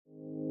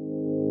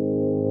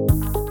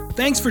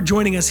Thanks for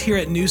joining us here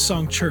at New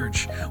Song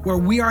Church, where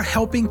we are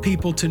helping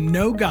people to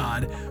know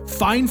God,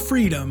 find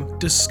freedom,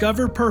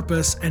 discover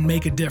purpose, and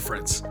make a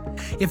difference.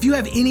 If you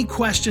have any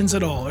questions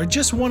at all or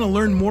just want to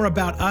learn more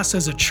about us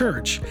as a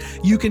church,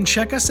 you can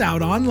check us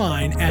out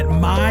online at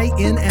mynsc.org.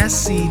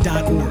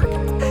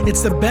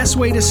 It's the best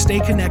way to stay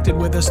connected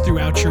with us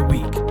throughout your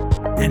week.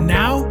 And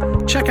now,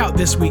 check out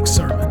this week's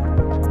sermon.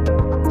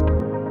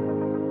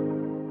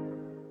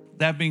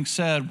 That being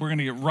said, we're going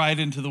to get right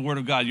into the Word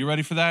of God. You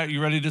ready for that?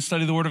 You ready to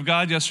study the Word of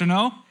God? Yes or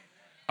no?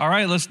 All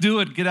right, let's do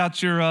it. Get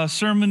out your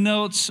sermon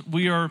notes.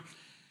 We are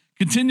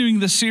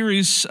continuing the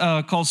series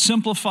called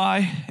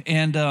Simplify,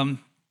 and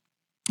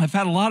I've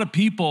had a lot of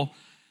people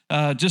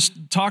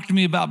just talk to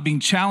me about being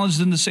challenged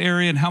in this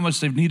area and how much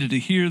they've needed to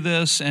hear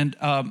this. And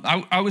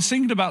I was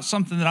thinking about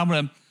something that I'm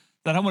going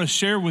to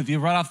share with you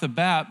right off the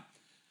bat.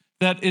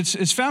 That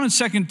it's found in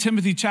 2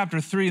 Timothy chapter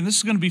 3, and this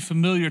is going to be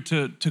familiar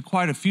to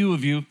quite a few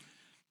of you.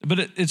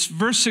 But it's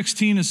verse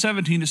 16 and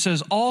 17. It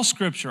says, all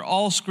scripture.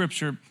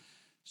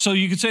 So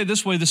you could say it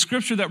this way, the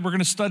scripture that we're going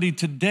to study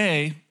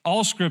today,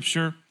 all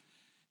scripture,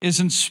 is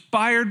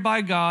inspired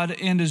by God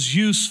and is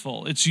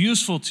useful. It's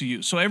useful to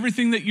you. So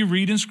everything that you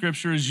read in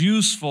scripture is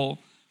useful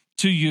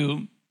to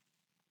you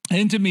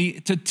and to me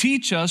to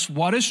teach us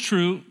what is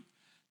true,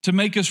 to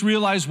make us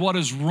realize what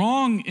is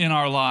wrong in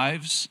our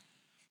lives.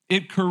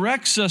 It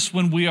corrects us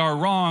when we are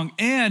wrong,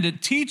 and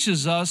it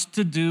teaches us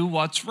to do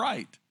what's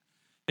right.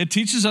 It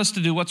teaches us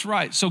to do what's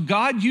right. So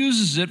God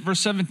uses it,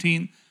 verse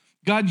 17,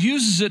 God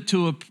uses it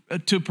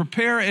to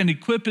prepare and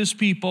equip his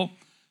people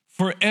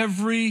for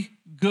every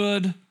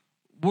good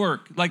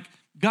work. Like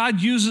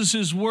God uses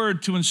his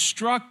word to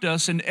instruct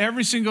us, and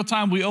every single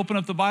time we open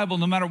up the Bible,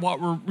 no matter what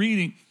we're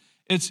reading,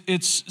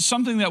 it's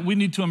something that we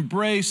need to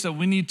embrace, that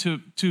we need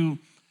to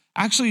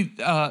actually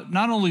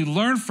not only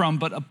learn from,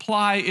 but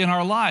apply in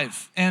our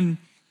life. And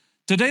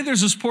today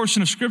there's this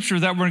portion of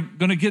scripture that we're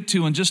going to get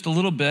to in just a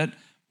little bit.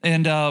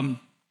 And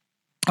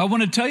I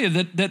want to tell you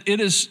that it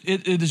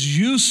is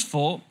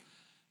useful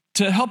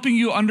to helping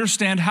you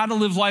understand how to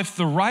live life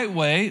the right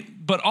way,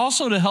 but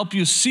also to help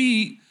you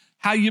see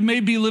how you may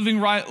be living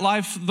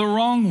life the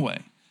wrong way.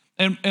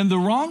 And the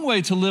wrong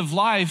way to live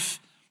life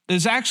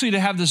is actually to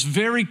have this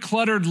very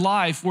cluttered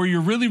life where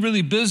you're really,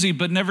 really busy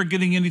but never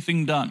getting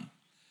anything done.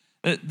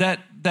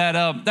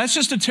 That's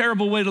just a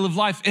terrible way to live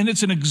life, and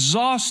it's an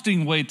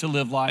exhausting way to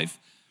live life.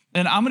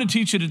 And I'm going to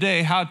teach you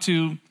today how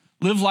to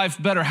live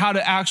life better, how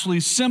to actually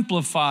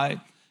simplify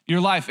your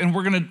life. And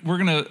we're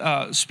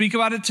gonna speak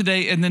about it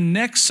today, and then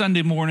next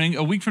Sunday morning,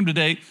 a week from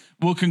today,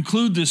 we'll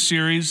conclude this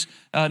series.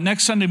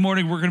 Next Sunday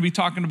morning, we're gonna be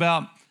talking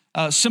about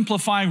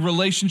simplifying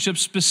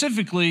relationships,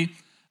 specifically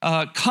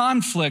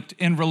conflict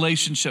in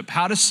relationship,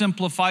 how to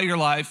simplify your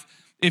life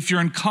if you're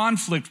in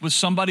conflict with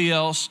somebody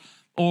else,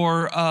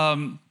 or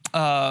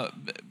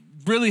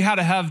really how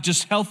to have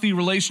just healthy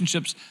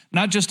relationships,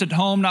 not just at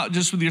home, not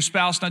just with your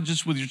spouse, not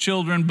just with your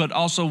children, but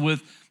also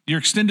with your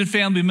extended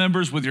family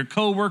members, with your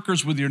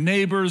coworkers, with your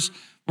neighbors.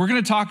 We're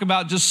going to talk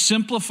about just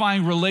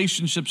simplifying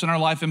relationships in our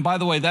life. And by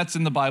the way, that's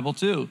in the Bible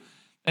too.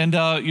 And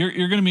you're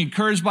going to be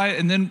encouraged by it.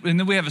 And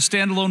then we have a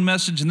standalone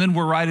message, and then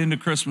we're right into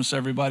Christmas,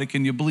 everybody.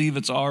 Can you believe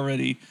it's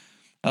already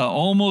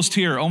almost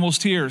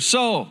here?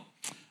 So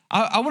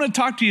I want to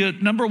talk to you,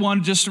 number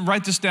one, just to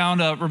write this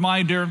down, a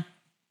reminder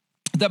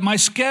that my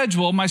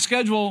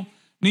schedule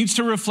needs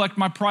to reflect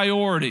my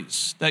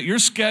priorities, that your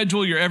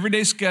schedule, your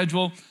everyday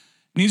schedule,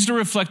 needs to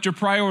reflect your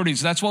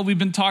priorities. That's what we've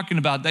been talking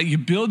about, that you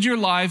build your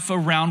life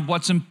around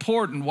what's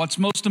important, what's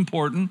most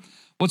important.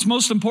 What's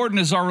most important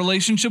is our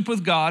relationship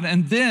with God,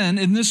 and then,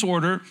 in this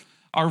order,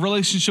 our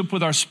relationship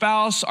with our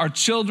spouse, our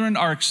children,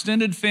 our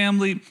extended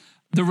family,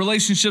 the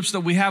relationships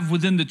that we have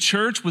within the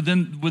church,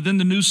 within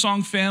the New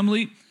Song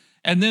family,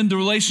 and then the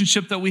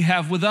relationship that we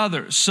have with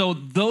others. So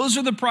those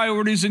are the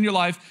priorities in your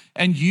life,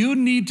 and you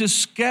need to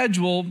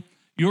schedule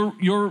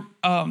your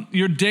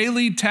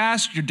daily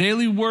task, your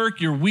daily work,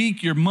 your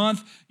week, your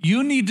month.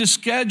 You need to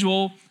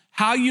schedule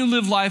how you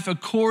live life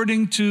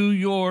according to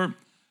your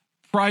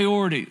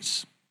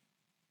priorities.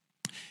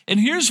 And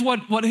here's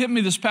what hit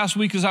me this past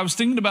week as I was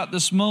thinking about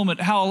this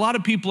moment, how a lot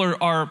of people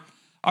are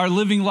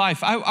living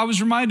life. I was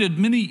reminded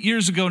many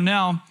years ago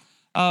now,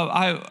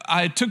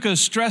 I took a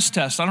stress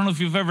test. I don't know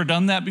if you've ever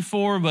done that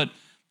before, but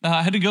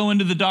I had to go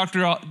into the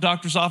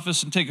doctor's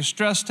office and take a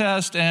stress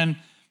test. And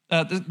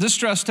this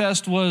stress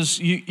test was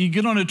you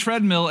get on a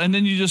treadmill, and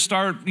then you just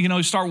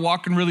start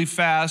walking really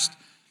fast.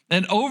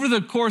 And over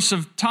the course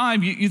of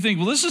time, you think,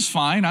 well, this is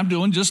fine. I'm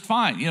doing just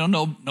fine.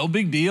 No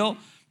big deal.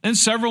 Then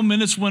several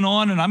minutes went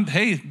on, and I'm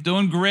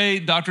doing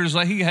great. Doctor's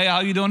like, hey, how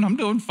you doing? I'm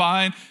doing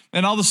fine.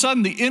 And all of a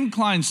sudden, the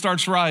incline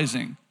starts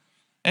rising.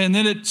 And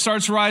then it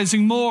starts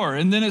rising more.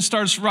 And then it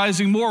starts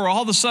rising more.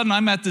 All of a sudden,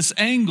 I'm at this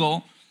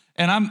angle,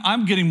 and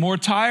I'm getting more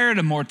tired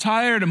and more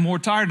tired and more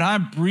tired. And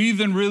I'm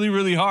breathing really,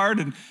 really hard.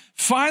 And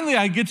finally,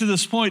 I get to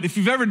this point. If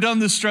you've ever done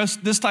this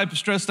type of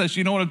stress test,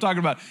 you know what I'm talking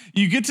about.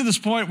 You get to this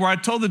point where I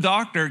told the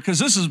doctor, because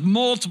this is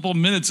multiple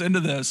minutes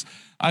into this,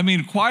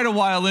 quite a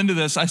while into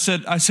this, I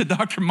said,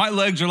 doctor, my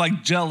legs are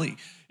like jelly.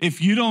 if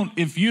you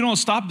don't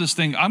stop this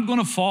thing, I'm going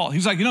to fall.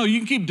 He's like, you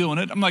can keep doing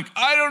it. I'm like,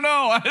 I don't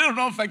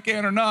know if I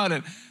can or not.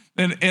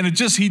 And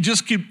he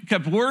just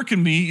kept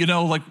working me,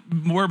 like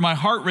where my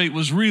heart rate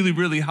was really,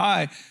 really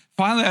high.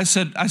 Finally, I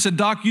said,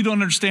 Doc, you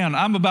don't understand.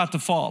 I'm about to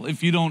fall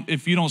if you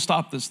don't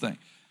stop this thing.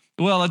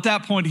 Well, at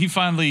that point, he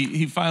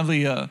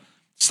finally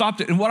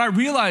stopped it. And what I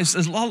realized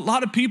is a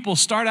lot of people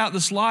start out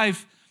this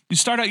life. You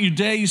start out your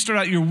day, you start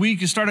out your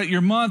week, you start out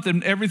your month,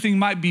 and everything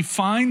might be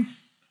fine.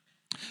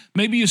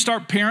 Maybe you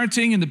start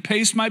parenting and the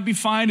pace might be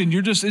fine, and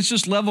it's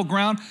just level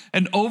ground.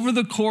 And over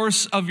the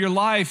course of your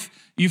life,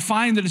 you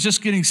find that it's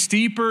just getting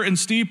steeper and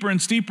steeper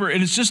and steeper,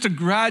 and it's just a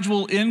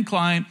gradual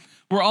incline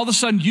where all of a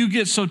sudden you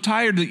get so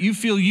tired that you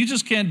feel you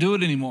just can't do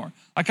it anymore.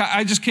 Like,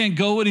 I just can't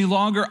go any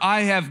longer.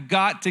 I have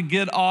got to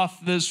get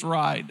off this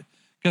ride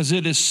because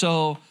it is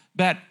so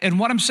bad. And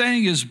what I'm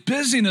saying is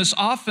busyness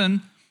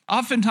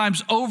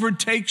oftentimes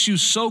overtakes you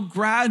so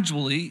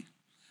gradually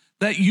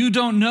that you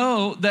don't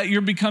know that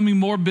you're becoming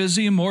more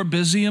busy and more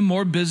busy and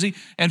more busy.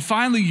 And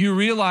finally you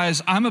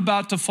realize, I'm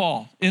about to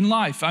fall in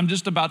life. I'm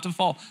just about to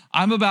fall.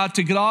 I'm about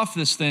to get off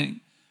this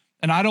thing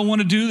and I don't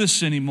want to do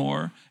this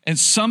anymore. And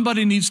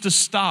somebody needs to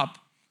stop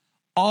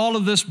all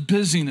of this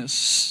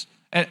busyness.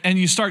 And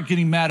you start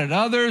getting mad at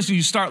others. And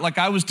you start, like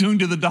I was doing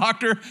to the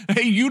doctor,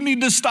 hey, you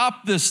need to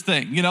stop this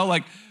thing.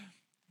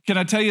 Can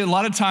I tell you, a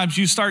lot of times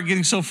you start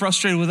getting so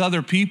frustrated with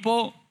other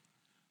people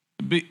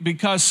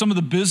because some of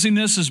the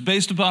busyness is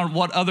based upon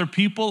what other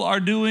people are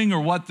doing or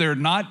what they're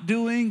not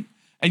doing.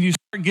 And you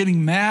start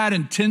getting mad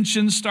and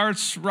tension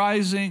starts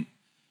rising.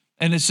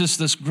 And it's just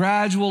this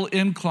gradual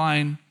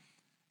incline.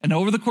 And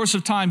over the course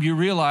of time, you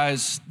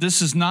realize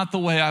this is not the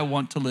way I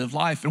want to live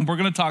life. And we're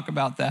going to talk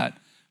about that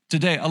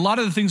today. A lot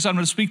of the things I'm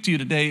going to speak to you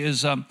today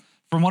is from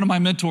one of my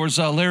mentors,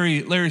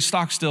 Larry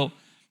Stockstill,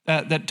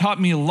 that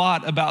taught me a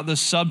lot about this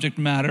subject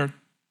matter.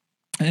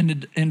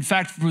 And in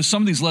fact, for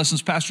some of these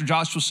lessons, Pastor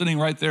Josh was sitting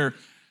right there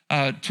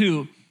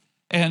too.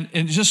 And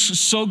just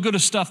so good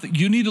of stuff that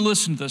you need to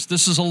listen to this.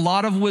 This is a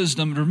lot of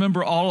wisdom.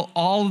 Remember, all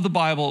of the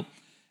Bible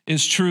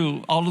is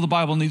true. All of the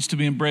Bible needs to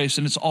be embraced,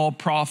 and it's all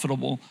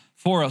profitable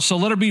for us. So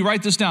let me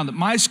write this down, that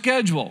my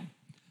schedule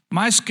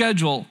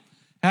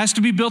has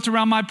to be built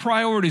around my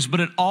priorities, but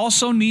it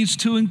also needs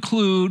to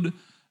include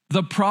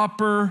the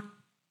proper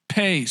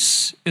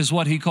pace, is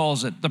what he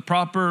calls it, the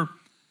proper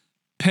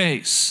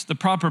pace.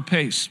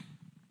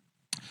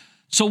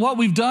 So what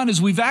we've done is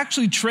we've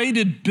actually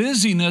traded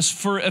busyness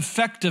for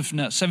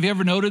effectiveness. Have you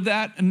ever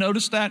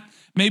noticed that?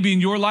 Maybe in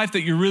your life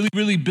that you're really,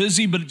 really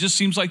busy, but it just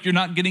seems like you're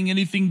not getting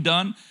anything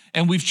done.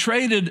 And we've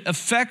traded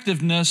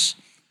effectiveness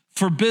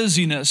for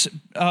busyness.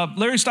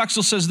 Larry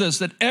Stockstill says this,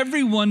 that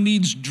everyone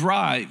needs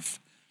drive.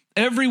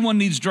 Everyone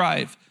needs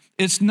drive.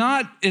 It's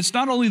not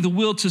only the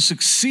will to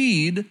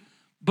succeed,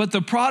 but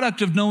the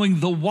product of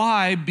knowing the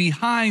why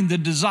behind the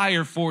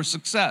desire for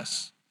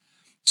success.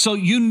 So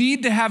you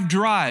need to have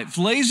drive.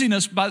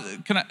 Laziness,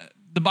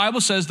 the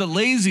Bible says that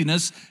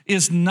laziness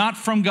is not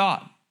from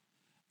God.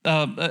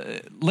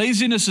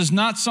 Laziness is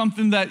not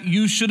something that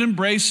you should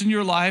embrace in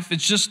your life.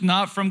 It's just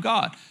not from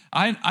God.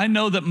 I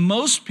know that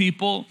most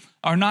people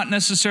are not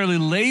necessarily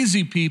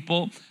lazy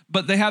people,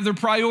 but they have their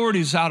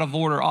priorities out of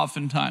order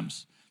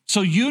oftentimes.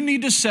 So you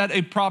need to set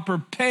a proper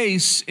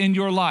pace in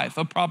your life,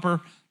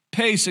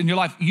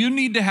 You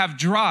need to have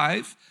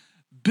drive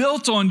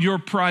built on your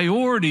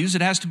priorities.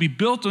 It has to be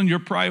built on your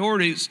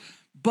priorities,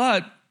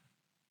 but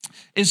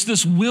it's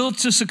this will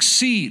to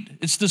succeed.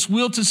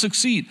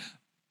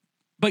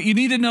 But you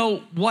need to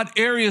know what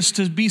areas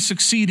to be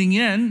succeeding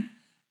in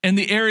and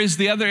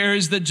the other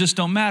areas that just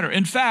don't matter.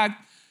 In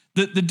fact,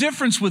 the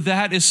difference with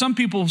that is some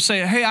people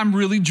say, hey, I'm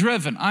really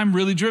driven.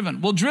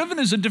 Well, driven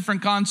is a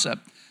different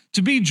concept.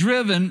 Being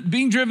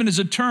driven is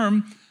a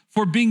term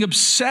for being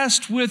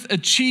obsessed with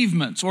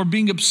achievements or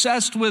being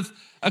obsessed with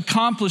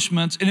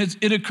accomplishments. And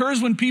it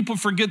occurs when people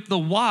forget the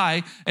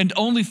why and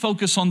only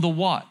focus on the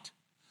what.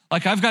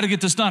 Like, I've got to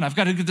get this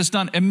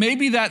done. And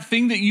maybe that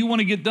thing that you want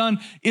to get done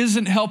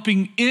isn't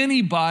helping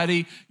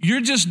anybody.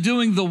 You're just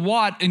doing the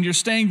what and you're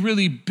staying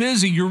really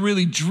busy. You're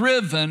really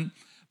driven,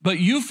 but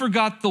you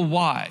forgot the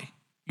why.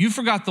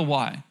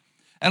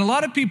 And a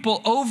lot of people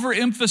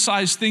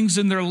overemphasize things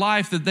in their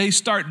life that they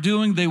start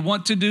doing, they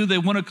want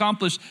to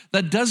accomplish,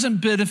 that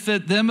doesn't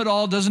benefit them at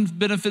all, doesn't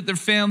benefit their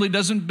family,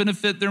 doesn't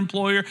benefit their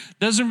employer,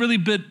 doesn't really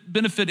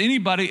benefit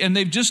anybody, and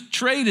they've just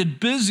traded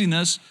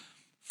busyness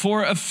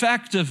for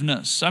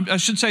effectiveness. I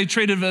should say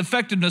traded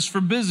effectiveness for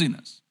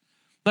busyness.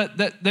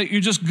 That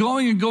you're just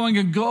going and going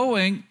and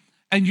going,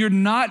 and you're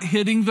not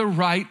hitting the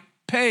right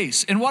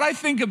pace. And what I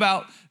think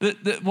about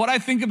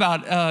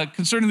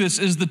concerning this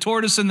is the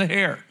tortoise and the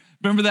hare.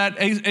 Remember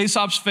that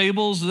Aesop's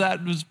Fables?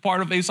 That was part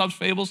of Aesop's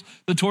Fables,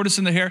 the tortoise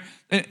and the hare.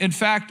 In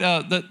fact,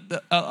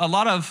 a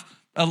lot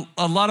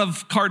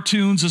of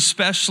cartoons,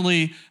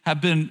 especially,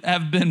 have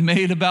been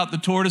made about the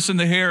tortoise and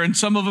the hare, and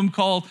some of them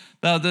call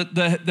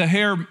the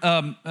hare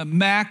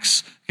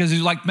Max because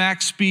he's like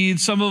Max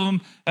Speed.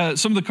 Some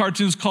of the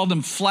cartoons called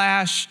him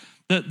Flash.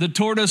 The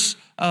tortoise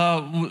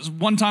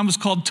one time was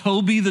called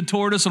Toby the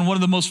tortoise on one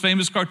of the most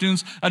famous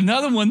cartoons.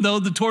 Another one, though,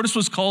 the tortoise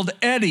was called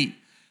Eddie.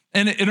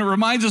 And it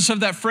reminds us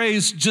of that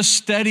phrase, just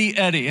steady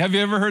Eddie. Have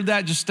you ever heard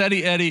that? Just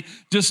steady Eddie.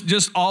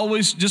 Just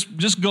always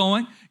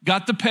going.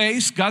 Got the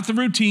pace, got the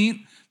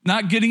routine,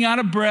 not getting out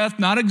of breath,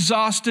 not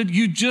exhausted.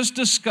 You just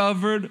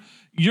discovered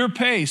your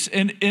pace.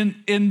 And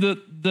in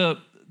the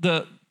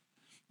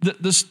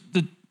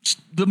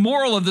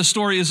moral of the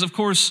story is, of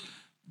course,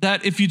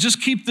 that if you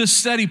just keep this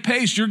steady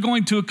pace, you're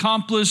going to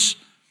accomplish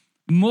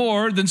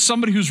more than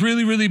somebody who's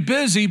really, really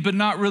busy but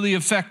not really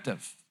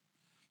effective.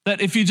 That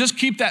if you just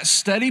keep that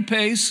steady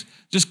pace,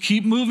 just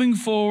keep moving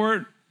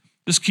forward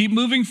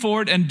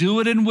and do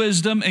it in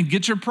wisdom and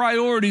get your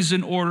priorities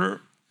in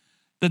order,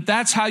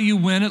 that's how you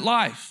win at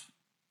life.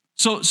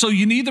 So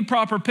you need the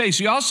proper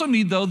pace. You also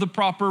need, though, the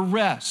proper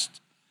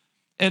rest.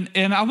 And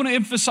I want to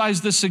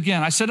emphasize this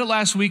again. I said it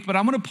last week, but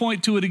I'm going to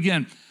point to it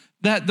again,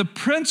 that the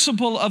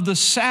principle of the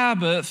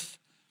Sabbath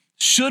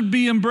should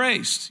be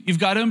embraced. You've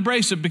got to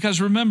embrace it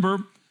because, remember,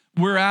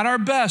 we're at our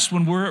best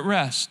when we're at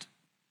rest.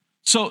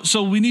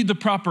 So we need the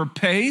proper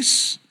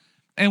pace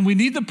and we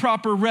need the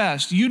proper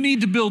rest. You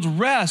need to build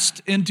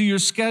rest into your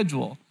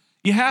schedule.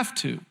 You have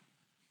to.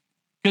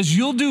 Because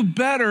you'll do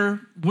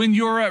better when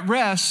you're at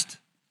rest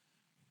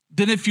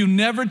than if you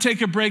never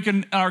take a break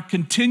and are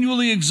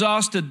continually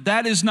exhausted.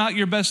 That is not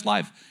your best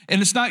life.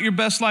 And it's not your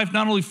best life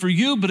not only for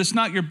you, but it's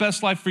not your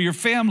best life for your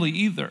family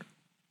either.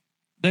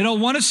 They don't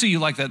want to see you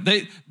like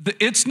that.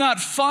 It's not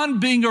fun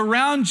being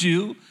around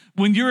you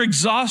when you're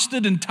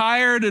exhausted and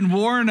tired and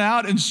worn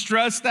out and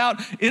stressed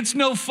out. It's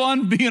no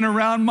fun being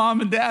around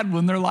mom and dad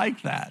when they're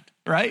like that,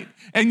 right?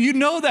 And you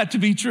know that to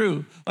be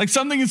true. Like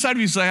something inside of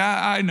you say,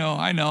 I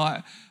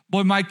know.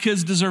 Boy, my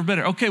kids deserve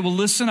better. Okay, well,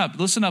 listen up.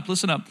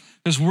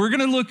 Because we're going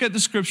to look at the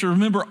scripture.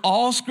 Remember,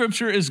 all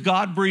scripture is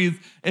God-breathed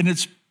and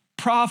it's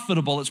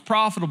profitable. It's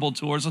profitable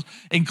to us,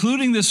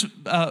 including this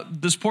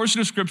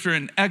portion of scripture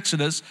in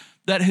Exodus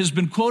that has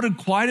been quoted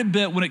quite a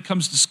bit when it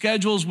comes to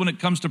schedules, when it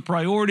comes to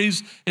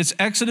priorities. It's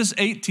Exodus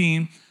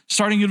 18,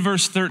 starting in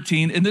verse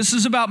 13. And this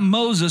is about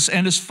Moses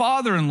and his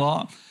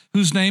father-in-law,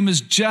 whose name is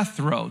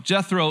Jethro.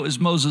 Jethro is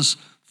Moses'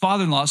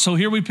 father-in-law. So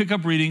here we pick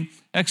up reading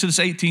Exodus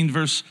 18,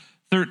 verse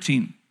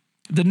 13.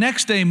 The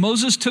next day,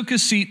 Moses took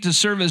his seat to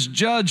serve as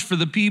judge for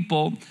the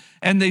people,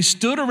 and they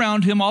stood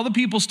around him. All the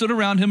people stood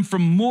around him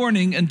from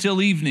morning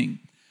until evening.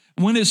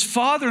 When his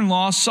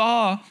father-in-law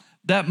saw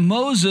that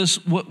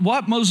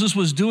what Moses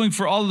was doing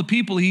for all of the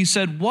people, he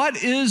said,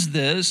 "What is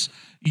this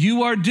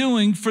you are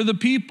doing for the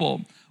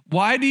people?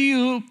 Why do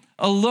you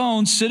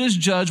alone sit as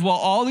judge while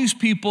all these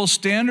people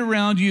stand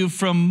around you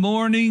from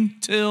morning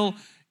till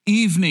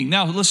evening?"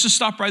 Now, let's just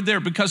stop right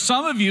there because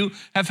some of you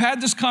have had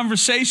this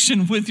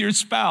conversation with your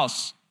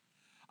spouse.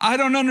 I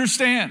don't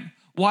understand.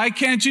 Why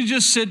can't you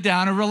just sit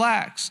down and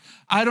relax?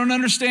 I don't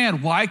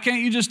understand. Why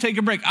can't you just take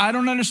a break? I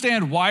don't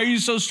understand. Why are you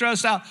so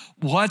stressed out?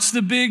 What's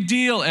the big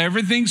deal?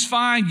 Everything's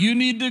fine. You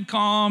need to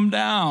calm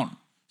down.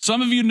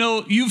 Some of you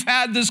know you've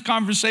had this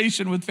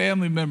conversation with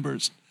family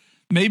members.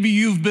 Maybe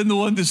you've been the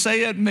one to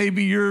say it.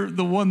 Maybe you're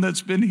the one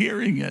that's been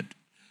hearing it.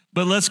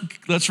 But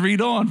let's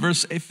read on.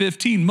 Verse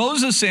 15,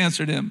 Moses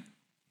answered him.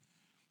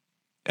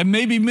 And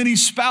maybe many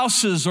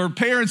spouses or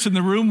parents in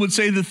the room would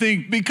say the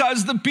thing,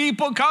 because the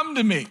people come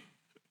to me.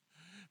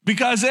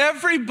 Because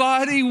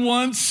everybody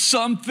wants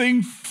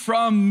something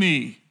from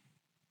me.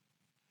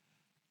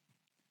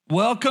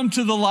 Welcome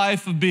to the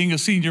life of being a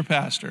senior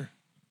pastor.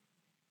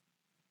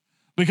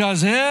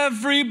 Because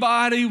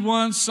everybody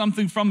wants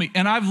something from me.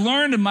 And I've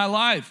learned in my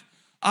life,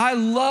 I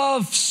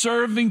love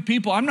serving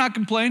people. I'm not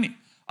complaining.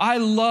 I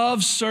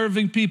love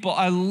serving people.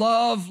 I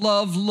love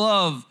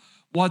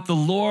what the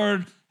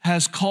Lord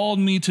has called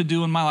me to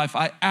do in my life.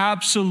 I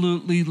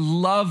absolutely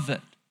love it.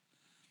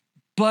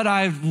 But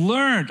I've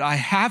learned I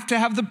have to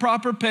have the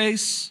proper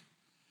pace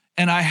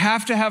and I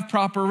have to have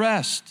proper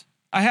rest.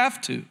 I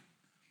have to,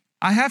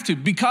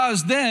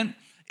 because then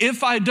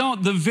if I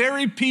don't, the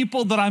very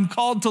people that I'm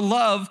called to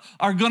love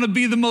are going to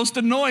be the most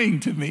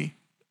annoying to me,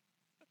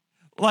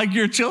 like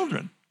your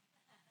children,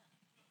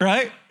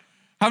 right?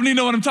 How many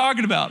know what I'm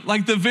talking about?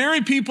 Like the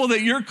very people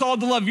that you're called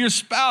to love, your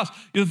spouse,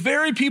 the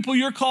very people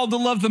you're called to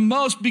love the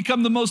most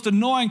become the most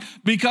annoying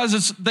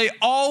because they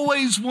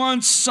always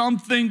want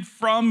something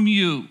from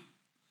you.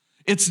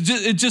 It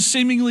just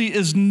seemingly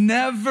is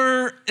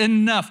never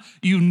enough.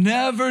 You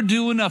never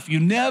do enough. You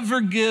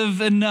never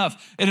give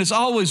enough. And it's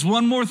always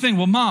one more thing.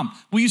 Well, Mom,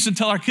 we used to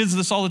tell our kids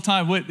this all the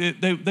time.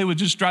 They would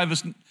just drive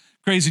us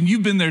crazy. And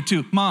you've been there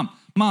too. Mom,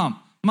 Dad.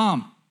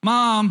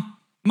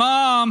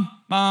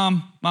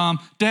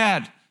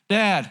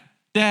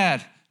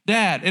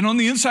 And on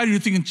the inside, you're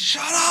thinking,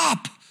 shut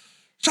up.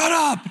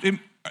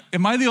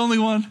 Am I the only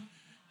one?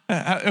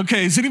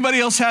 Okay, has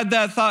anybody else had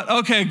that thought?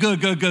 Okay,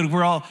 good.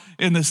 We're all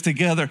in this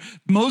together.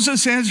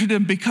 Moses answered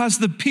him, because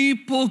the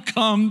people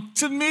come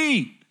to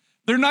me.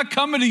 They're not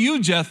coming to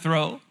you,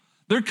 Jethro.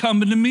 They're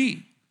coming to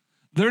me.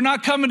 They're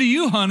not coming to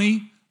you,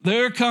 honey.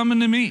 They're coming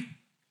to me.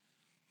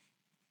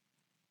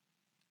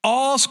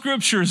 All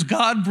scripture is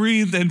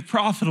God-breathed and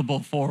profitable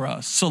for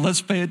us. So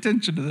let's pay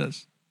attention to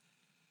this.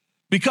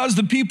 Because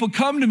the people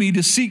come to me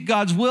to seek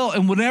God's will,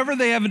 and whenever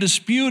they have a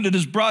dispute, it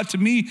is brought to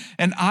me,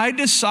 and I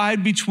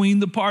decide between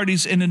the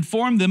parties and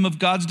inform them of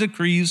God's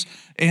decrees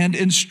and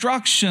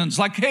instructions.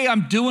 Like, hey,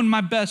 I'm doing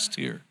my best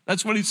here.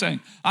 That's what he's saying.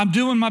 I'm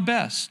doing my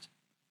best.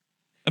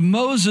 And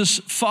Moses'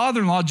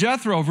 father-in-law,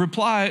 Jethro,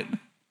 replied,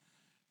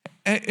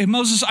 hey,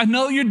 Moses, I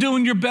know you're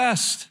doing your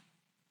best,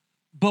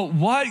 but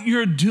what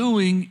you're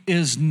doing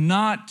is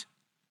not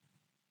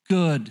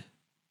good.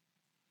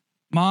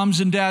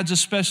 Moms and dads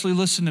especially,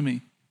 listen to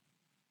me.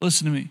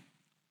 Listen to me.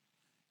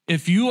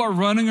 If you are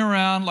running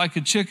around like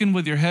a chicken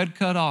with your head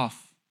cut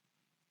off,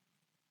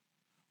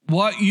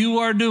 what you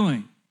are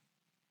doing,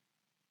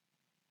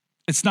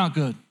 it's not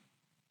good.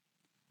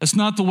 It's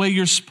not the way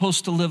you're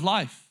supposed to live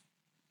life.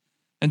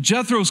 And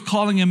Jethro's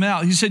calling him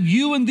out. He said,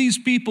 you and these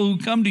people who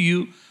come to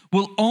you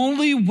will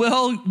only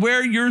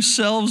wear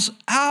yourselves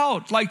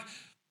out. Like,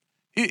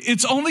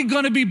 it's only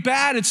going to be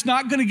bad. It's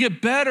not going to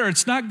get better.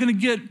 It's not going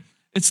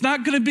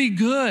to be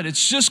good.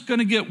 It's just going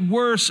to get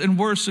worse and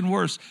worse and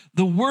worse.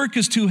 The work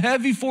is too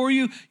heavy for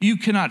you. You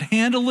cannot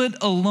handle it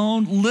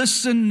alone.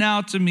 Listen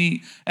now to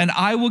me, and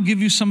I will give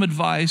you some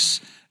advice,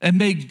 and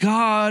may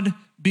God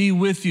be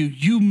with you.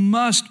 You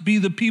must be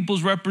the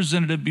people's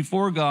representative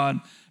before God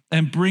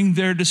and bring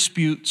their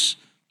disputes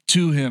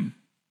to him.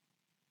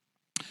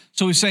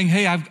 So he's saying,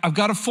 hey, I've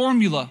got a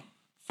formula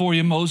for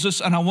you,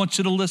 Moses, and I want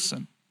you to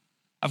listen.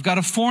 I've got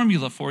a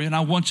formula for you, and I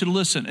want you to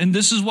listen. And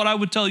this is what I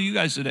would tell you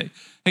guys today.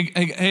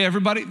 Hey,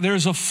 everybody,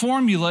 there's a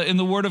formula in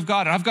the Word of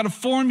God. I've got a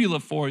formula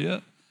for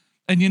you,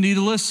 and you need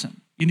to listen.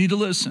 You need to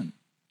listen.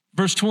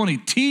 Verse 20,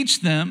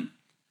 teach them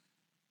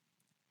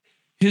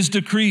his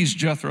decrees,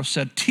 Jethro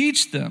said.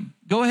 Teach them.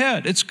 Go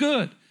ahead. It's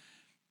good.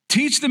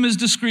 Teach them his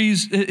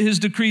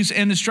decrees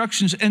and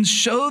instructions, and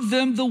show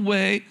them the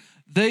way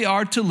they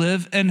are to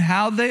live and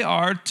how they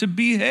are to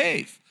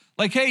behave.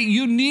 Like, hey,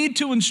 you need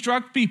to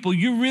instruct people.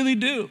 You really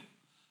do.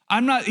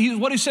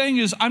 What he's saying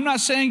is, I'm not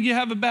saying you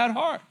have a bad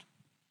heart.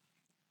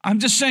 I'm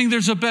just saying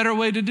there's a better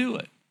way to do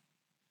it.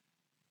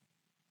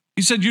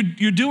 He said,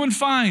 you're doing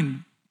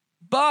fine,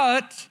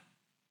 but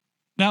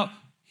now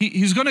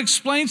he's going to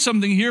explain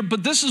something here,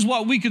 but this is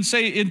what we can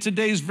say in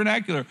today's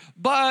vernacular.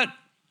 But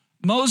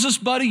Moses,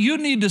 buddy, you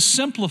need to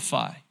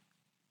simplify.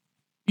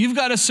 You've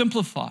got to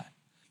simplify.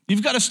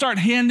 You've got to start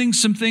handing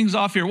some things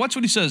off here. Watch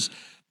what he says.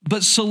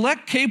 But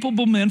select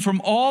capable men from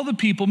all the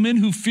people, men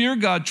who fear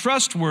God,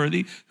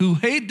 trustworthy, who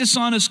hate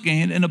dishonest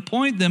gain, and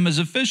appoint them as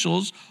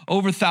officials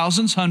over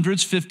thousands,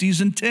 hundreds,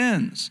 fifties, and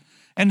tens.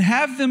 And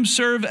have them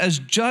serve as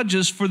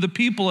judges for the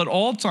people at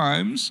all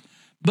times,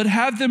 but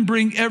have them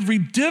bring every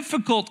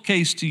difficult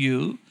case to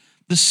you.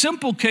 The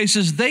simple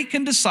cases they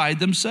can decide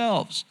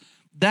themselves.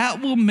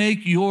 That will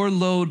make your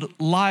load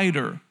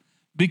lighter,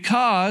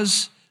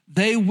 because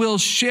they will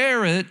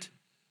share it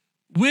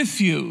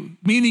with you,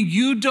 meaning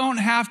you don't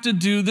have to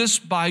do this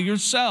by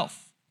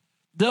yourself.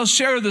 They'll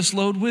share this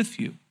load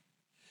with you.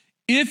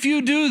 If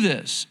you do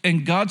this,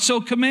 and God so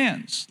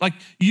commands, like,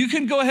 you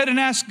can go ahead and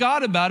ask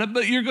God about it,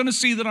 but you're going to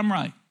see that I'm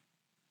right.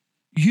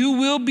 You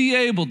will be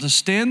able to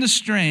stand the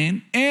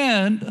strain,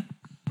 and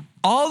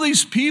all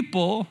these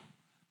people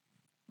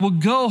will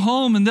go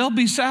home and they'll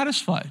be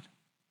satisfied.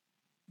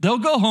 They'll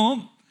go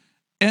home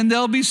and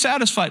they'll be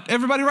satisfied.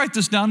 Everybody write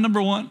this down,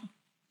 number one.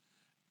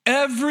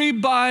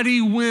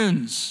 Everybody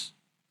wins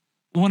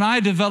when I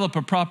develop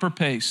a proper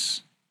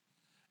pace.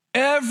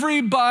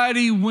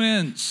 Everybody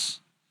wins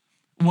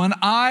when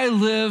I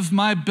live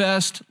my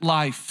best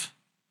life.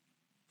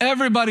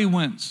 Everybody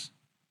wins.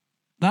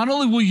 Not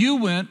only will you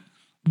win,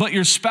 but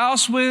your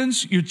spouse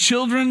wins, your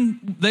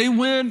children, they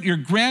win, your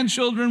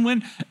grandchildren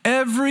win.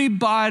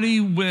 Everybody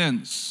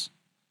wins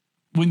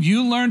when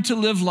you learn to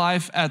live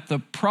life at the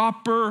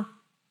proper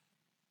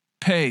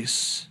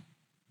pace.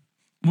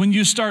 When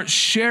you start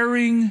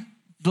sharing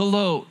the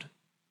load,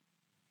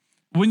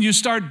 when you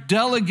start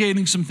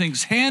delegating some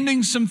things,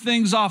 handing some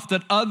things off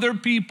that other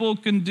people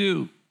can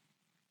do.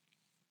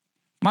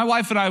 My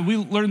wife and I, we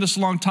learned this a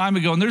long time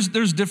ago, and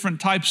there's different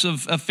types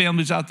of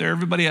families out there.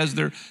 Everybody has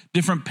their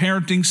different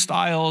parenting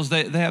styles.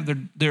 They have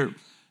their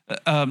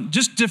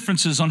just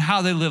differences on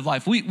how they live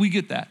life. We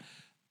get that.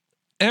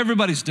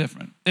 Everybody's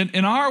different.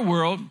 In our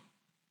world,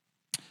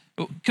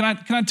 can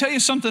I tell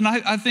you something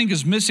I think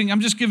is missing? I'm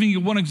just giving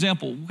you one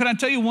example. Can I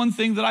tell you one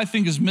thing that I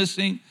think is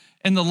missing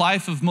in the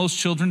life of most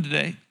children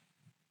today?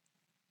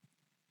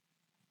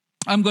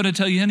 I'm going to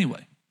tell you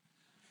anyway.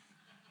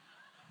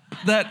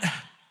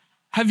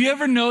 Have you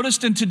ever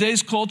noticed in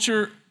today's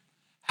culture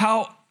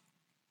how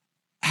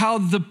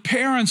the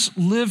parents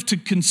live to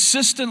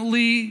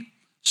consistently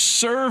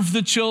serve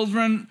the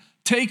children,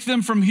 take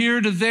them from here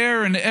to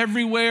there and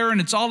everywhere,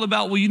 and it's all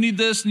about, well, you need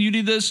this, and you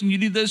need this, and you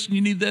need this, and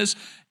you need this,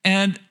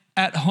 and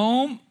at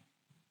home,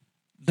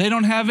 they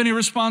don't have any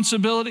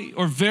responsibility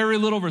or very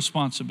little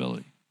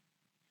responsibility.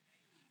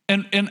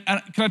 And can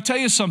I tell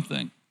you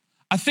something?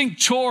 I think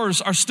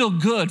chores are still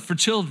good for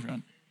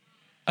children.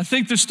 I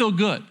think they're still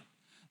good.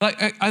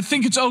 Like, I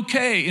think it's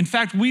okay. In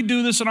fact, we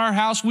do this in our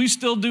house. We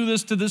still do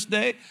this to this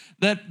day,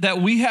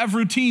 that we have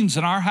routines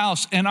in our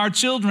house, and our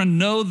children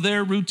know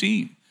their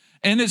routine.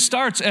 And it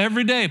starts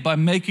every day by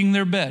making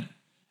their bed.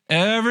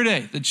 Every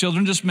day, the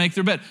children just make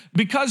their bed.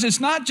 Because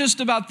it's not just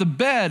about the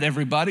bed,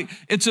 everybody.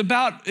 It's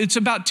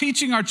about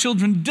teaching our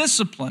children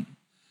discipline,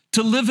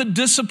 to live a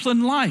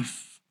disciplined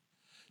life.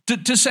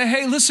 To say,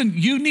 hey, listen,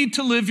 you need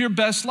to live your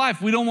best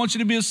life. We don't want you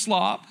to be a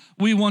slob.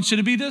 We want you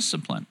to be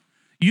disciplined.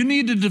 You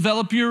need to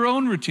develop your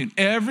own routine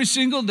every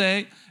single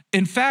day.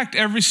 In fact,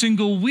 every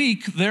single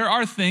week, there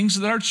are things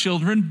that our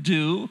children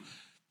do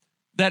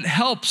that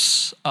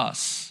helps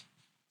us.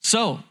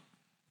 So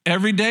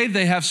every day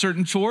they have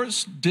certain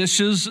chores.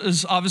 Dishes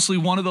is obviously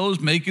one of those.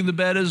 Making the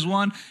bed is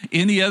one.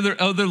 Any other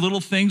little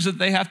things that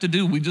they have to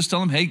do, we just tell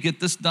them, hey, get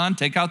this done.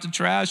 Take out the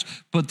trash.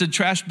 Put the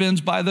trash bins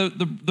by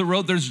the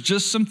road. There's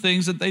just some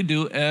things that they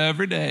do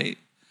every day.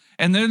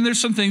 And then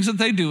there's some things that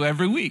they do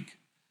every week.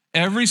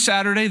 Every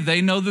Saturday,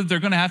 they know that they're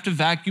going to have to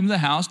vacuum the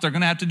house. They're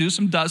going to have to do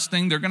some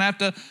dusting. They're going to have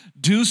to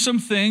do some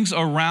things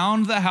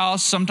around the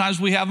house.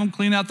 Sometimes we have them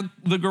clean out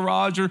the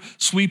garage or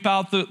sweep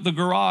out the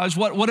garage,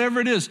 whatever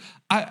it is.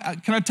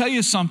 Can I tell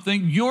you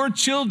something? Your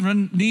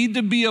children need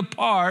to be a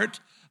part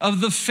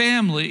of the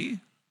family,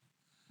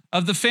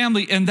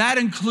 and that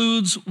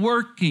includes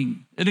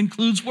working. It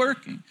includes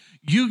working.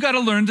 You got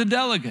to learn to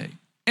delegate.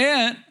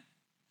 And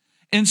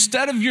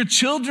instead of your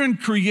children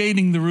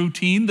creating the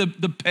routine, the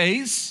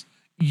pace,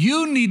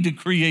 you need to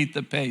create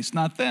the pace,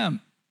 not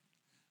them.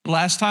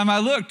 Last time I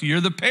looked,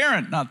 you're the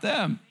parent, not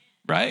them,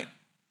 right?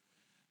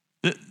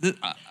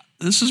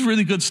 This is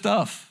really good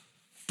stuff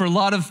for a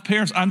lot of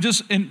parents.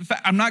 In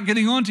fact, I'm not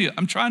getting on to you.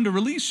 I'm trying to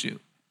release you.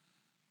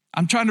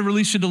 I'm trying to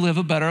release you to live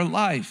a better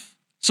life.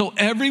 So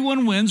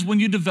everyone wins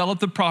when you develop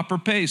the proper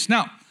pace.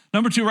 Now,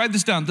 number 2, write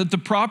this down, that the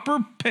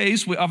proper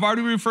pace, I've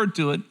already referred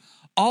to it,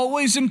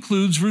 always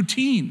includes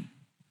routine.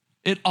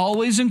 It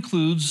always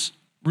includes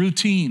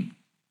routine.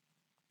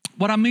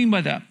 What I mean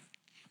by that,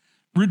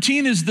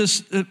 routine is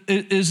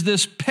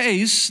this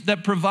pace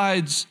that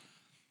provides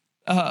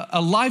a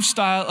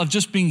lifestyle of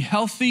just being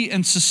healthy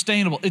and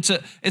sustainable. It's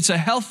a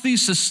healthy,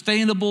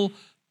 sustainable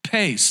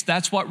pace.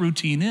 That's what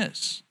routine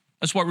is.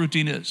 That's what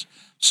routine is.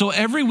 So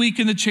every week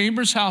in the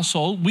Chambers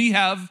household, we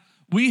have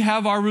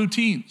our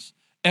routines.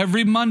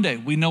 Every Monday,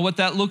 we know what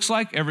that looks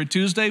like. Every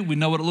Tuesday, we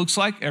know what it looks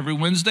like. Every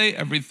Wednesday,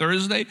 every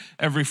Thursday,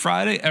 every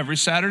Friday, every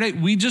Saturday.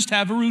 We just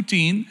have a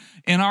routine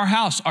in our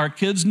house. Our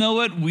kids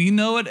know it. We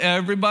know it.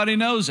 Everybody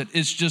knows it.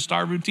 It's just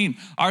our routine.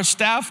 Our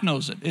staff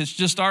knows it. It's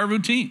just our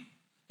routine.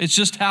 It's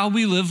just how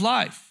we live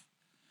life.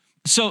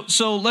 So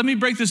let me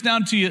break this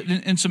down to you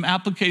in some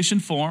application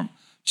form.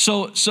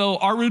 So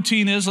our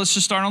routine is, let's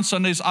just start on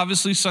Sundays.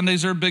 Obviously,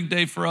 Sundays are a big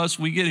day for us.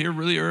 We get here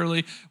really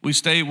early.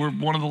 We're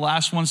one of the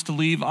last ones to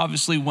leave.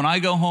 Obviously, when I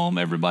go home,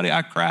 everybody,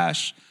 I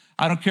crash.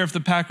 I don't care if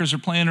the Packers are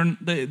playing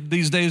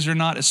these days or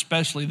not,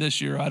 especially this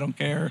year. I don't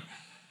care.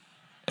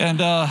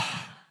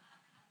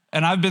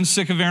 And I've been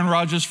sick of Aaron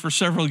Rodgers for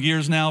several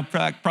years now,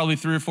 probably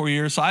 3 or 4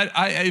 years. So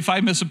if I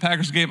miss a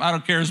Packers game, I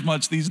don't care as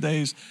much these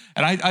days.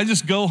 And I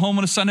just go home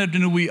on a Sunday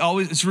afternoon.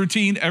 It's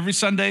routine. Every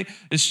Sunday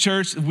is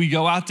church. We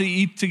go out to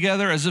eat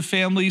together as a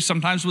family,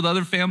 sometimes with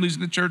other families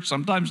in the church,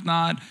 sometimes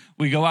not.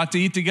 We go out to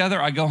eat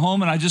together. I go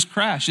home and I just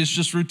crash. It's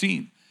just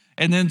routine.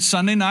 And then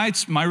Sunday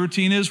nights, my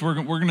routine is we're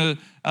going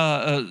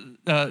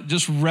to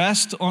just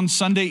rest on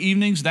Sunday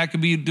evenings. That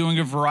could be doing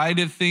a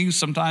variety of things.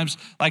 Sometimes,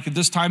 like at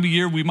this time of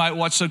year, we might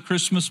watch a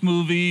Christmas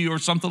movie or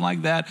something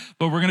like that,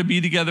 but we're going to be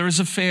together as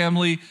a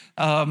family.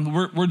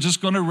 We're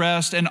just going to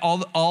rest. And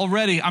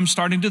already I'm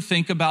starting to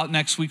think about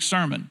next week's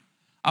sermon.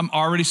 I'm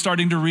already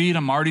starting to read.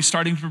 I'm already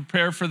starting to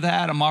prepare for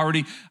that. I'm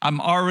already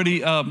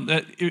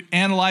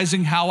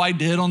analyzing how I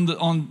did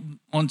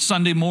on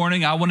Sunday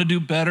morning. I want to do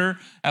better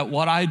at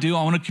what I do.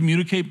 I want to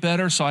communicate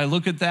better. So I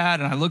look at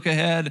that and I look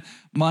ahead.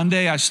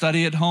 Monday, I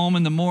study at home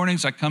in the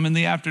mornings. I come in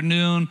the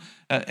afternoon.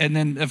 And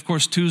then, of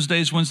course,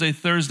 Tuesdays, Wednesdays,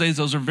 Thursdays,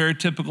 those are very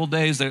typical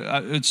days.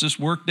 It's just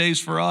work days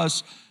for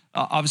us.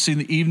 Obviously, in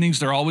the evenings,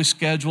 they're always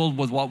scheduled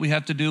with what we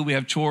have to do. We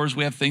have chores.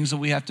 We have things that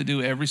we have to do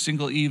every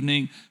single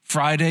evening.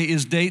 Friday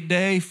is date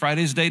day.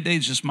 Friday's date day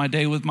is just my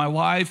day with my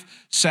wife.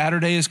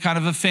 Saturday is kind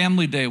of a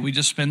family day. We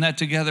just spend that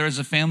together as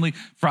a family.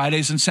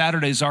 Fridays and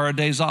Saturdays are our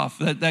days off.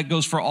 That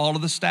goes for all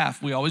of the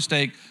staff. We always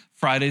take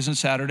Fridays and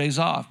Saturdays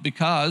off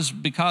because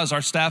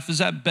our staff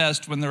is at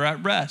best when they're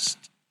at rest.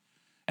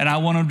 And I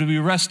want them to be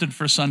rested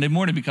for Sunday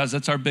morning because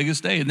that's our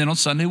biggest day. And then on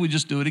Sunday, we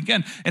just do it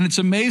again. And it's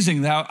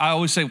amazing that I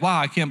always say, wow,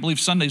 I can't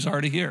believe Sunday's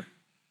already here.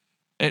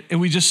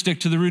 And we just stick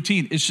to the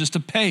routine. It's just a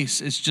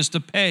pace. It's just a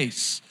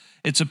pace.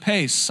 It's a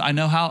pace. I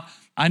know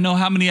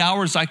how many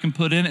hours I can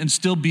put in and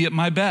still be at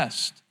my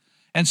best.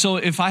 And so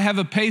if I have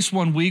a pace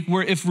one week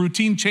where if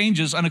routine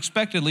changes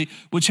unexpectedly,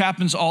 which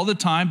happens all the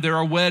time, there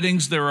are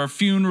weddings, there are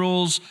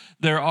funerals,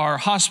 there are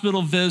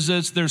hospital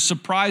visits, there's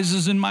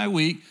surprises in my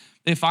week.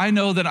 If I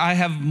know that I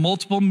have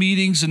multiple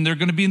meetings and they're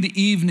going to be in the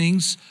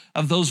evenings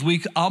of those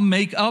weeks, I'll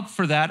make up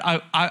for that.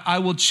 I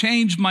will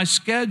change my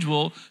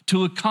schedule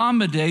to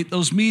accommodate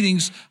those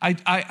meetings.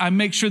 I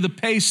make sure the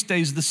pace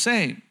stays the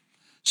same.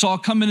 So I'll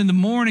come in the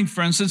morning,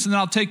 for instance, and then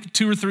I'll take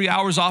 2 or 3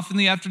 hours off in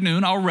the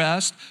afternoon. I'll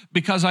rest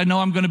because I know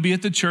I'm going to be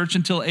at the church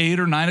until 8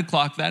 or 9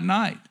 o'clock that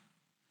night.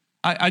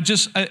 I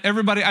just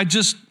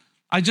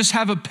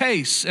have a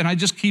pace, and I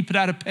just keep it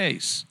at a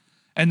pace.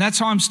 And that's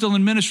how I'm still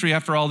in ministry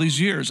after all these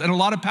years. And a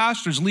lot of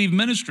pastors leave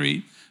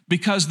ministry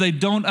because they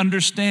don't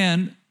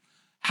understand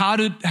how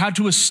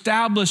to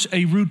establish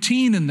a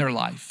routine in their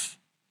life.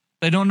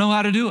 They don't know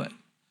how to do it.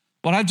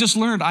 What I've just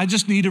learned, I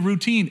just need a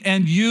routine.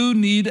 And you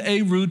need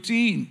a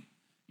routine.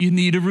 You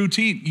need a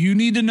routine. You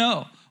need to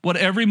know what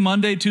every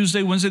Monday,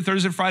 Tuesday, Wednesday,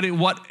 Thursday, Friday,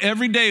 what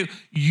every day,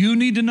 you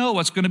need to know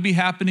what's going to be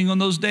happening on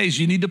those days.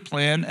 You need to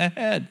plan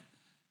ahead.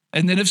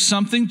 And then if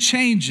something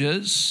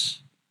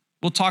changes,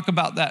 we'll talk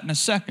about that in a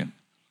second.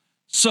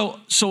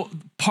 So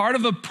part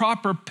of a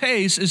proper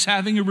pace is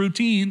having a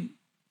routine,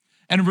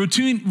 and a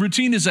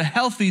routine is a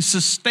healthy,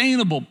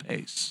 sustainable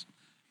pace.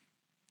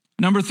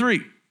 Number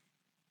 3,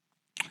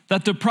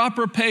 that the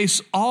proper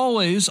pace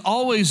always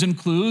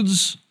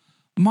includes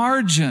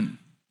margin.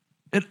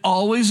 It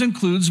always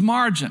includes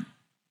margin.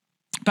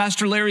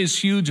 Pastor Larry is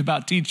huge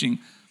about teaching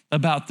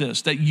about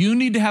this, that you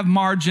need to have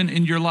margin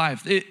in your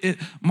life.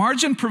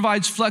 Margin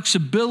provides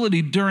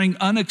flexibility during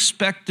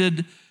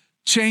unexpected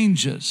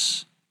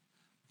changes.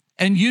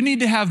 And you need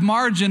to have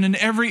margin in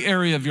every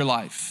area of your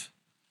life.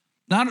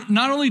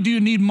 Not only do you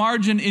need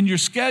margin in your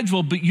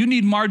schedule, but you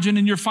need margin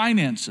in your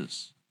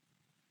finances.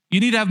 You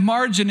need to have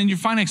margin in your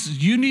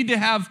finances. You need to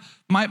have,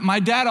 my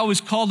dad always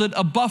called it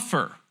a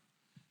buffer.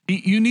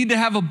 You need to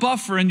have a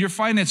buffer in your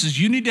finances.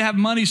 You need to have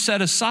money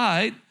set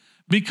aside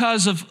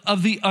because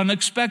of the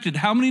unexpected.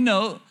 How many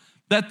know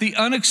that the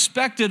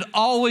unexpected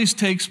always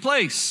takes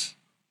place?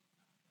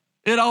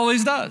 It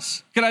always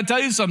does. Can I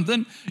tell you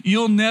something?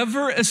 You'll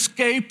never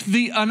escape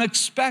the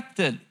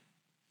unexpected.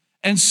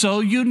 And so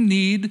you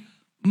need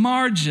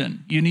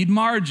margin. You need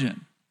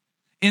margin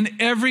in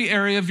every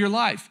area of your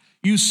life.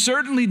 You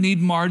certainly need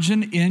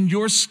margin in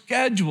your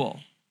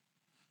schedule.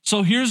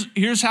 So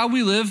here's how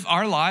we live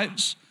our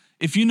lives.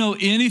 If you know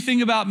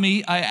anything about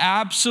me, I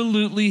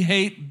absolutely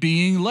hate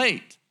being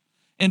late.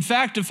 In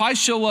fact, if I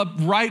show up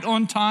right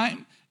on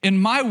time,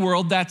 in my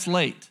world, that's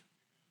late.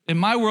 In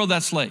my world,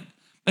 that's late.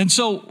 And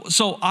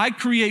so I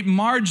create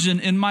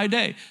margin in my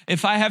day.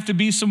 If I have to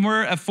be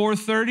somewhere at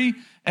 4:30,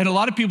 and a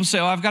lot of people say,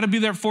 oh, I've got to be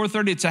there at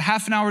 4:30. It's a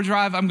half an hour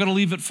drive. I'm going to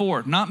leave at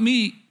 4. Not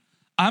me.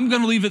 I'm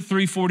going to leave at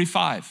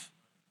 3:45.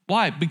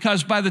 Why?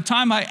 Because by the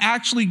time I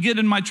actually get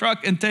in my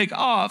truck and take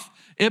off,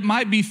 it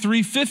might be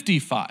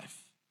 3:55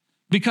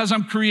 because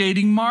I'm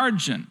creating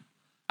margin.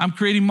 I'm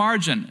creating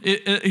margin.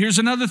 Here's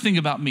another thing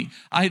about me.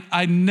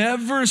 I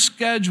never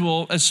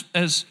schedule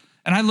and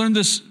I learned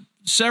this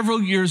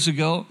several years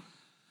ago,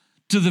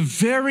 to the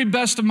very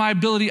best of my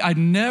ability, I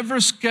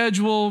never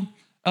schedule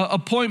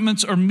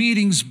appointments or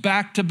meetings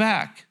back to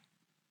back.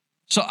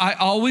 So I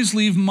always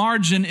leave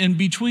margin in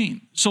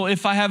between. So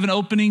if I have an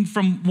opening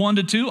from 1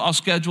 to 2, I'll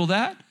schedule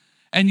that.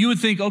 And you would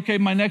think, okay,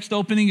 my next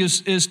opening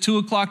is 2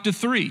 o'clock to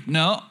 3.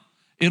 No,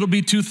 it'll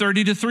be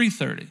 2:30 to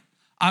 3:30.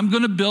 I'm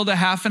going to build a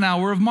half an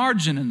hour of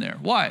margin in there.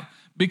 Why?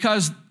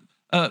 Because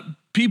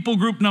people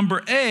group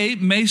number A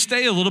may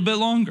stay a little bit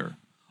longer.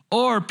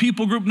 Or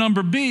people group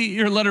number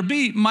B, or letter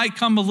B, might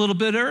come a little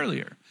bit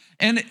earlier.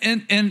 And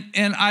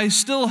I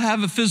still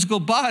have a physical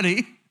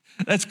body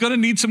that's going to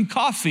need some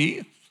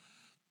coffee.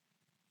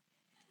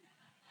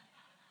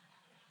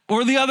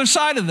 Or the other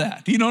side of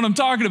that. You know what I'm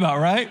talking about,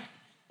 right?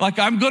 Like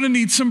I'm going to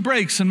need some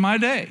breaks in my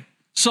day.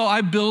 So I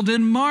build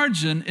in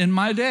margin in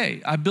my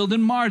day. I build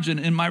in margin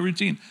in my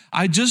routine.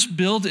 I just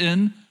build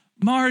in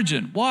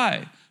margin.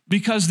 Why?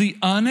 Because the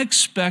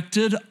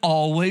unexpected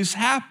always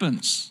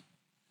happens.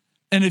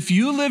 And if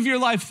you live your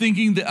life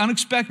thinking the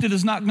unexpected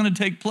is not going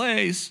to take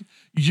place,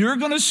 you're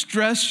going to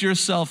stress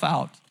yourself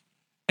out.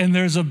 And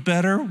there's a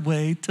better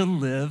way to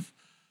live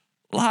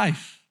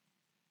life.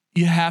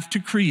 You have to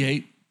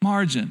create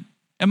margin.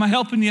 Am I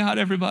helping you out,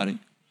 everybody?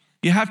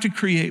 You have to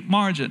create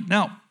margin.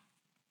 Now,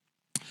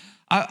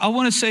 I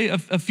want to say a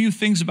few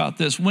things about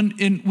this.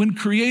 When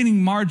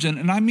creating margin,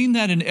 and I mean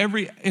that in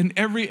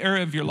every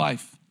area of your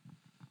life.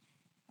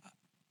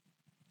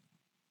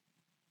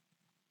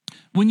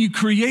 When you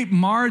create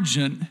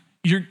margin,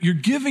 you're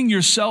giving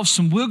yourself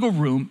some wiggle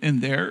room in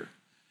there,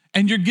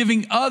 and you're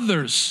giving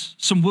others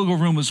some wiggle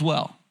room as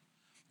well.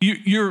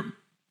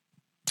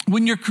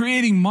 When you're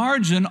creating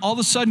margin, all of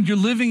a sudden you're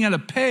living at a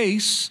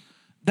pace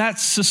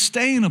that's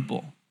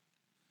sustainable.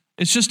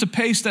 It's just a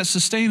pace that's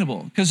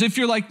sustainable. Because if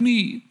you're like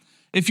me,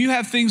 if you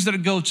have things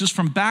that go just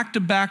from back to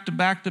back to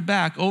back to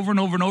back over and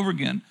over and over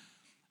again,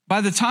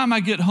 by the time I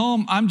get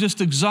home, I'm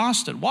just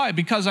exhausted. Why?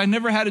 Because I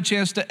never had a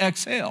chance to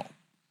exhale.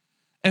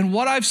 And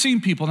what I've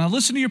seen people, now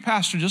listen to your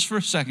pastor just for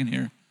a second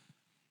here.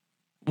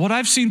 What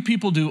I've seen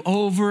people do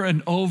over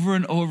and over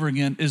and over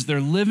again is they're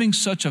living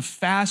such a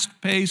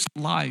fast-paced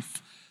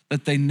life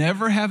that they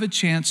never have a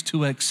chance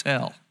to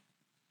exhale.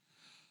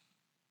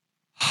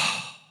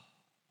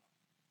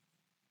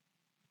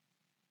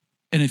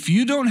 And if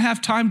you don't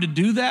have time to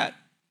do that,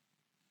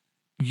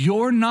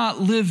 you're not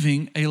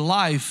living a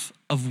life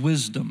of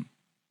wisdom.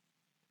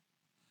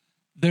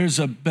 There's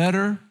a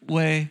better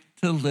way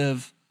to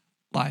live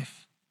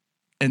life.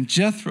 And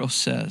Jethro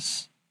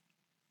says,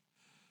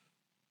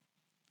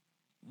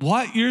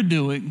 what you're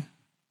doing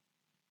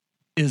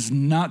is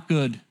not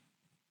good.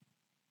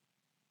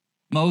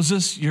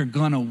 Moses, you're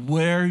going to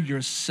wear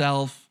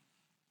yourself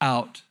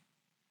out.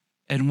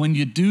 And when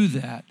you do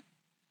that,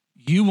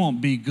 you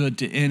won't be good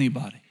to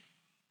anybody.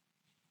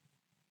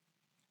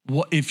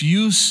 If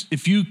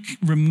you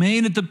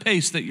remain at the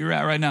pace that you're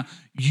at right now,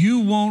 you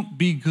won't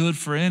be good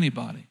for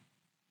anybody.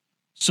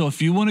 So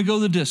if you want to go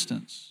the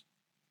distance,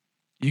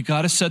 you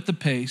got to set the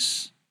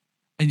pace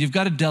and you've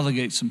got to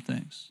delegate some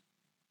things.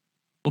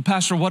 Well,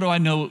 Pastor, what do I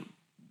know?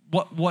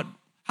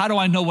 How do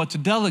I know what to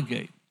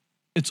delegate?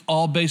 It's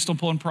all based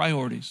upon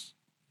priorities.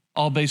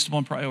 All based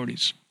upon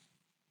priorities.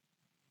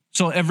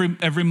 So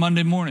every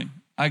Monday morning,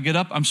 I get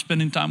up, I'm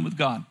spending time with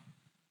God.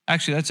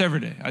 Actually, that's every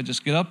day. I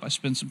just get up, I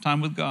spend some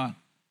time with God.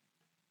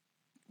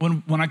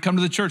 When I come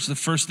to the church, the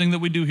first thing that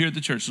we do here at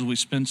the church is we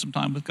spend some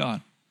time with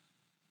God.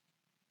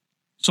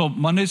 So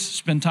Mondays,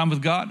 spend time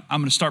with God.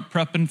 I'm going to start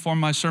prepping for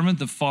my sermon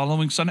the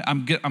following Sunday.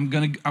 I'm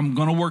going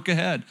to work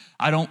ahead.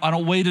 I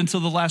don't wait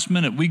until the last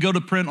minute. We go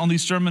to print on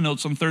these sermon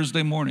notes on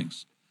Thursday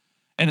mornings.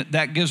 And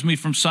that gives me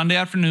from Sunday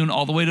afternoon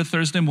all the way to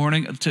Thursday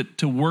morning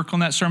to work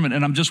on that sermon.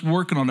 And I'm just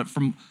working on it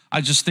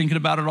I just thinking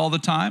about it all the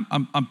time.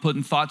 I'm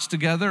putting thoughts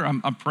together.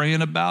 I'm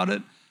praying about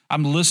it.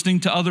 I'm listening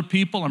to other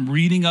people. I'm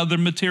reading other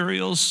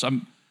materials.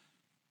 I'm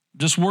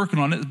just working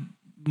on it.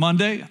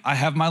 Monday, I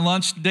have my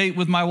lunch date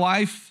with my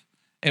wife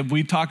and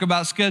we talk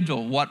about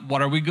schedule.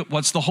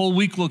 What's the whole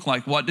week look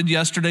like? What did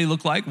yesterday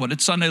look like? What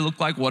did Sunday look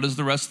like? What does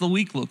the rest of the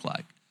week look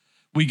like?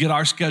 We get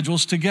our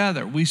schedules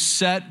together. We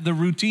set the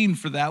routine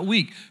for that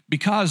week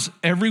because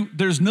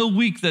there's no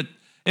week that,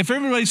 if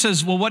everybody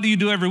says, well, what do you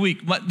do every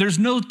week? There's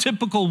no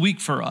typical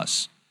week for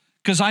us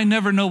because I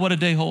never know what a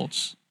day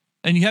holds.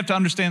 And you have to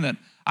understand that.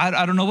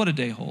 I don't know what a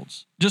day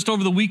holds. Just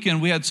over the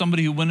weekend, we had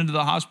somebody who went into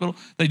the hospital.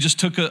 They just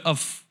took a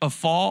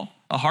fall,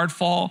 a hard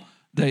fall.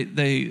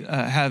 They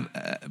have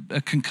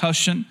a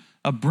concussion,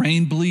 a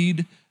brain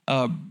bleed,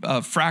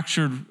 a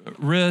fractured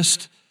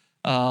wrist.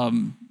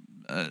 There's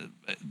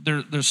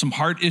some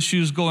heart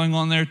issues going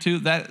on there too.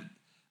 That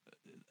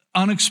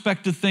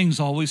unexpected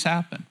things always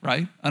happen,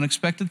 right?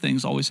 Unexpected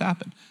things always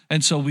happen.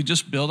 And so we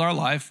just build our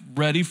life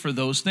ready for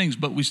those things,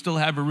 but we still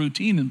have a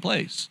routine in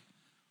place.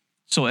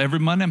 So every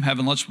Monday I'm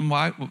having lunch with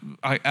my wife.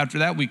 After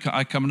that,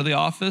 I come into the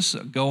office,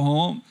 go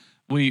home.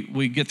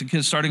 We get the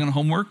kids starting on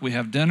homework. We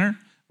have dinner.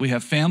 We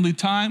have family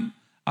time.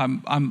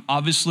 I'm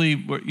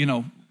obviously,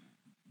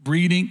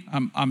 reading.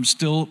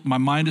 My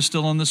mind is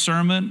still on the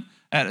sermon.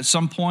 At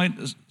some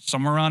point,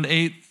 somewhere around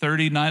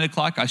 8:30, 9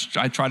 o'clock,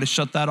 I try to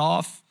shut that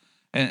off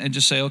and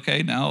just say,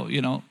 okay, now,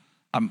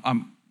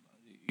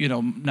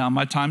 now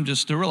my time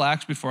just to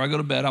relax before I go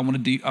to bed. I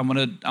want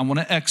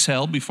to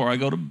exhale before I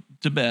go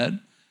to bed.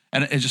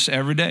 And it's just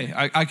every day.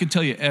 I can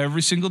tell you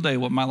every single day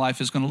what my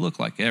life is going to look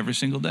like every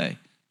single day.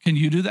 Can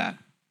you do that?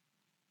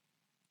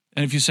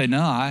 And if you say,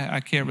 no, I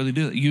can't really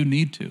do that, you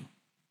need to.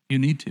 You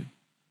need to.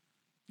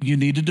 You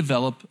need to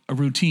develop a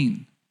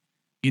routine.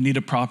 You need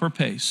a proper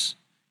pace.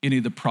 You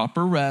need the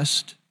proper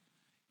rest.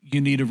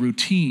 You need a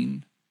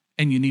routine.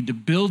 And you need to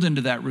build into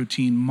that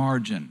routine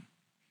margin.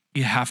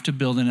 You have to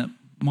build in it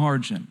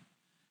margin.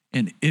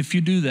 And if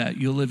you do that,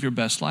 you'll live your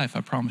best life.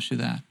 I promise you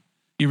that.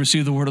 You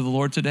receive the word of the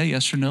Lord today,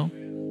 yes or no?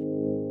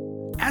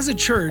 As a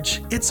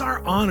church, it's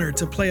our honor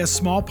to play a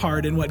small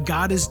part in what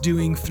God is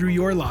doing through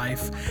your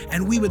life,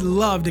 and we would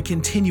love to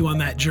continue on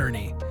that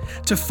journey.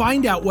 To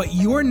find out what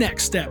your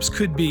next steps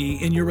could be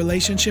in your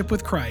relationship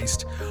with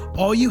Christ,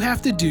 all you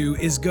have to do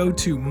is go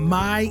to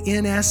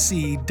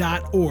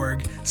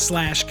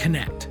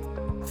mynsc.org/connect.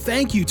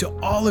 Thank you to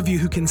all of you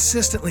who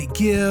consistently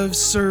give,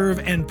 serve,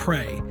 and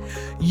pray.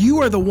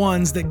 You are the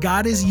ones that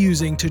God is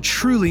using to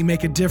truly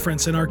make a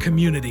difference in our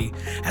community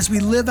as we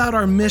live out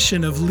our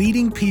mission of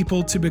leading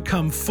people to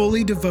become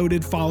fully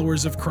devoted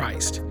followers of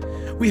Christ.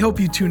 We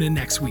hope you tune in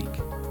next week.